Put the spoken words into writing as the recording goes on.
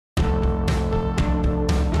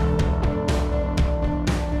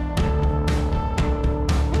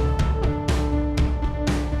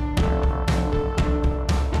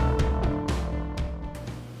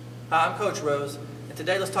Coach Rose, and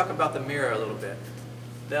today let's talk about the mirror a little bit.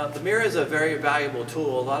 Now, the mirror is a very valuable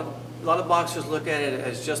tool. A lot of boxers look at it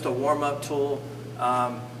as just a warm-up tool,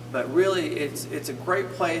 but really it's a great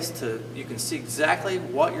place you can see exactly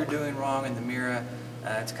what you're doing wrong in the mirror.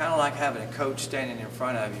 It's kind of like having a coach standing in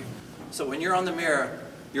front of you. So when you're on the mirror,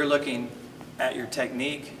 you're looking at your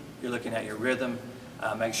technique, you're looking at your rhythm,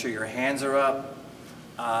 make sure your hands are up,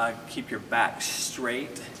 keep your back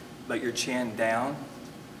straight but your chin down.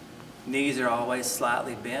 Knees are always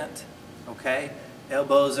slightly bent, okay?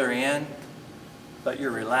 Elbows are in, but you're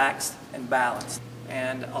relaxed and balanced.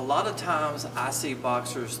 And a lot of times I see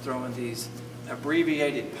boxers throwing these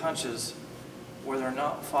abbreviated punches where they're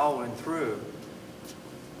not following through.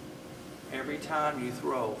 Every time you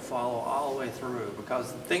throw, follow all the way through,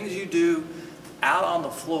 because the things you do out on the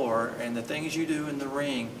floor and the things you do in the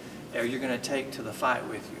ring you're going to take to the fight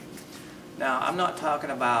with you. Now, I'm not talking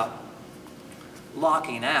about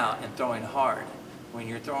locking out and throwing hard. When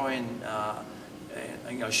you're throwing,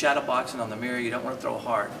 shadowboxing on the mirror, you don't want to throw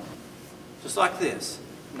hard. Just like this,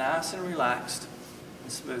 nice and relaxed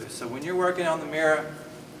and smooth. So when you're working on the mirror,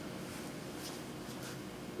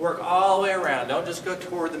 work all the way around. Don't just go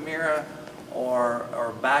toward the mirror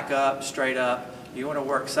or back up, straight up. You want to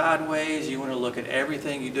work sideways. You want to look at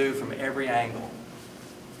everything you do from every angle.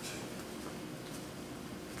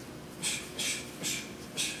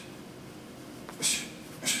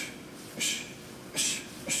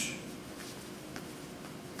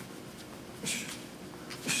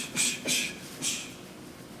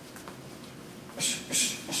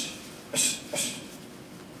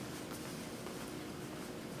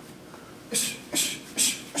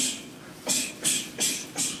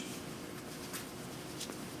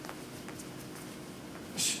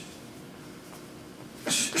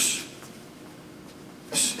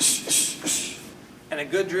 And a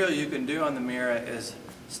good drill you can do on the mirror is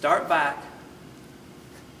start back,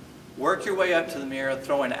 work your way up to the mirror,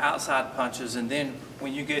 throwing outside punches, and then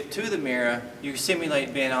when you get to the mirror, you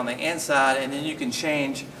simulate being on the inside, and then you can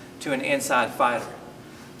change to an inside fighter.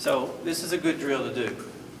 So this is a good drill to do.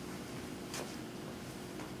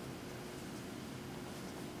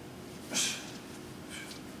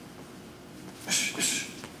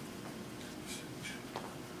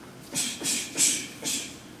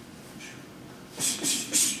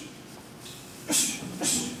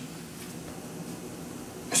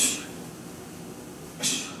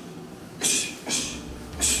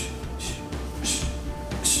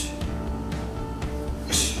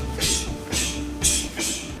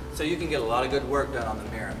 So you can get a lot of good work done on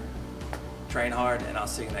the mirror. Train hard, and I'll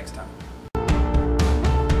see you next time.